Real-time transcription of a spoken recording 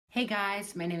Hey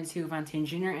guys, my name is Hugo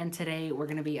Jr. and today we're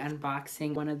going to be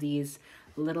unboxing one of these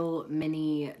little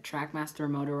mini Trackmaster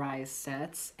motorized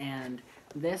sets, and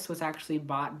this was actually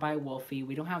bought by Wolfy.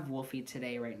 We don't have Wolfy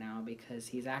today right now because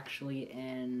he's actually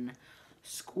in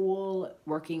school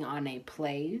working on a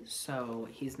play, so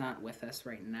he's not with us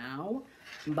right now,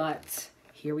 but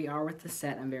here we are with the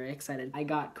set. I'm very excited. I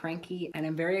got Cranky and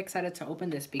I'm very excited to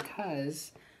open this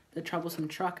because the troublesome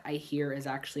truck, I hear, is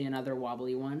actually another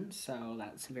wobbly one, so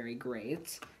that's very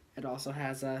great. It also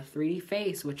has a 3D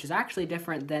face, which is actually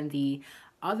different than the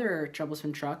other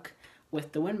troublesome truck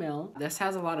with the windmill. This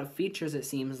has a lot of features, it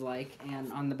seems like,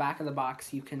 and on the back of the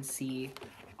box you can see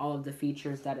all of the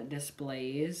features that it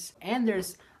displays. And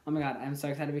there's, oh my god, I'm so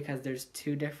excited because there's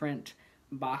two different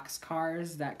box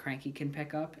cars that Cranky can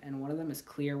pick up, and one of them is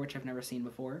clear, which I've never seen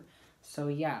before. So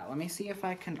yeah, let me see if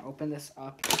I can open this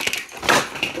up.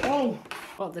 Oh!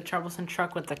 Well, the troublesome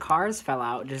truck with the cars fell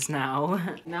out just now.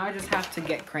 Now I just have to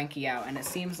get Cranky out, and it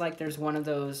seems like there's one of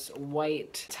those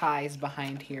white ties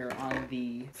behind here on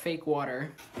the fake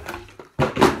water.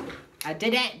 I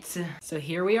did it! So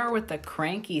here we are with the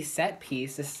Cranky set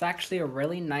piece. This is actually a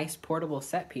really nice portable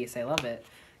set piece. I love it,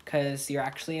 because you're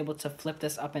actually able to flip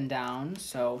this up and down,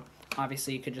 so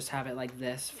obviously you could just have it like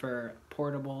this for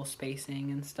portable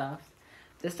spacing and stuff.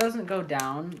 This doesn't go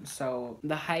down, so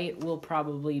the height will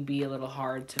probably be a little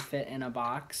hard to fit in a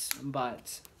box,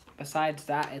 but besides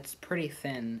that, it's pretty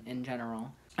thin in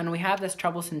general. And we have this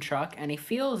troublesome truck, and he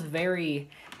feels very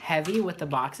heavy with the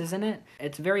boxes in it.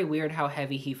 It's very weird how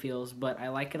heavy he feels, but I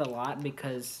like it a lot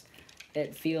because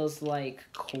it feels like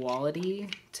quality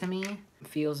to me. It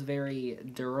feels very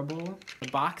durable. The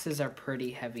boxes are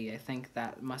pretty heavy. I think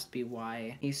that must be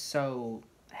why he's so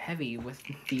heavy with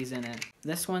these in it.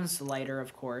 This one's lighter,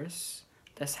 of course.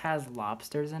 This has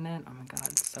lobsters in it. Oh my god,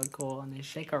 it's so cool. And they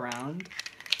shake around.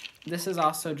 This is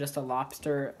also just a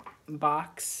lobster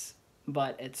box,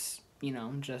 but it's, you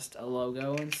know, just a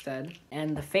logo instead.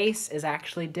 And the face is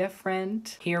actually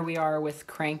different. Here we are with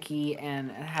Cranky,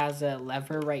 and it has a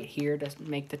lever right here to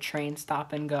make the train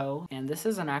stop and go. And this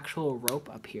is an actual rope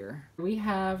up here. We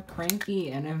have Cranky,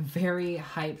 and I'm very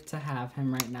hyped to have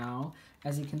him right now.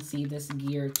 As you can see, this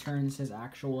gear turns his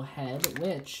actual head,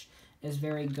 which is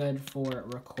very good for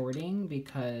recording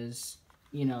because,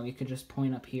 you know, you could just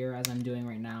point up here as I'm doing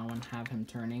right now and have him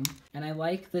turning. And I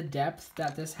like the depth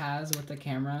that this has with the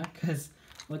camera because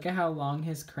look at how long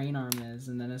his crane arm is,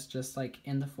 and then it's just like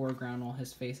in the foreground while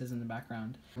his face is in the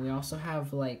background. We also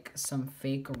have like some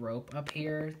fake rope up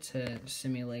here to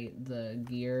simulate the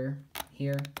gear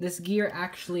here. This gear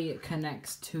actually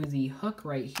connects to the hook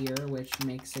right here, which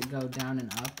makes it go down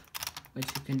and up, which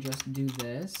you can just do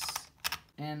this.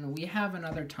 And we have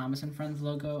another Thomas & Friends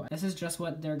logo. This is just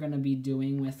what they're going to be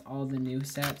doing with all the new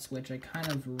sets, which I kind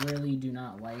of really do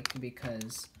not like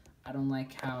because I don't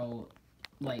like how,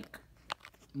 like,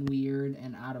 weird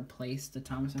and out of place the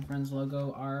Thomas & Friends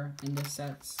logo are in the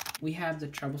sets. We have the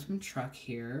troublesome truck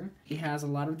here. He has a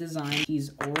lot of design.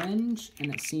 He's orange,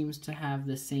 and it seems to have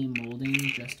the same molding,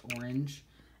 just orange.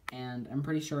 And I'm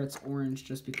pretty sure it's orange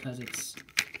just because it's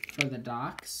for the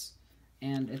docks.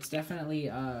 And it's definitely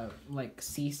like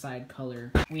seaside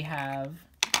color. We have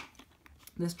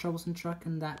this troublesome truck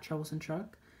and that troublesome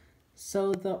truck.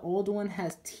 So the old one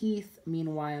has teeth,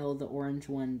 meanwhile the orange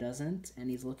one doesn't, and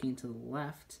he's looking to the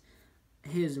left,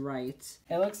 his right.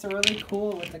 It looks really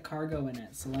cool with the cargo in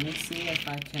it, so let me see if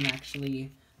I can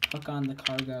actually hook on the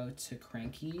cargo to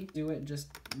Cranky. Do it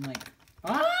just like,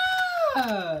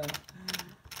 ah!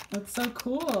 That's so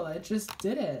cool, it just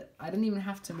did it. I didn't even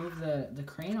have to move the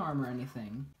crane arm or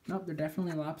anything. Nope, they're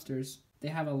definitely lobsters. They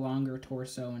have a longer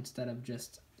torso instead of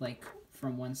just like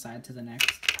from one side to the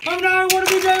next. Oh no, what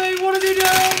are we doing? What are we doing?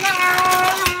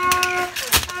 Ah!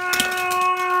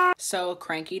 Ah! So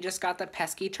Cranky just got the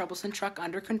pesky troublesome truck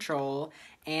under control,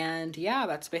 and yeah,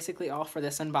 that's basically all for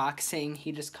this unboxing.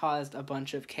 He just caused a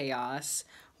bunch of chaos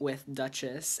with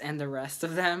Duchess and the rest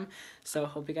of them. So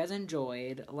hope you guys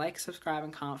enjoyed. Like, subscribe,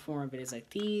 and comment for more videos like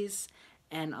these,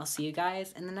 and I'll see you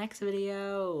guys in the next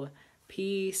video.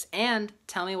 Peace. And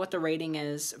tell me what the rating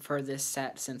is for this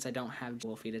set since I don't have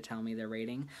Wolfy to tell me the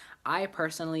rating. I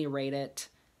personally rate it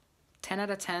 10 out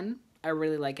of 10. I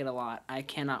really like it a lot. I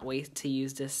cannot wait to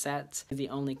use this set. The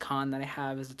only con that I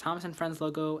have is the Thomas & Friends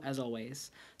logo, as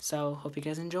always. So, hope you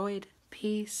guys enjoyed.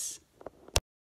 Peace.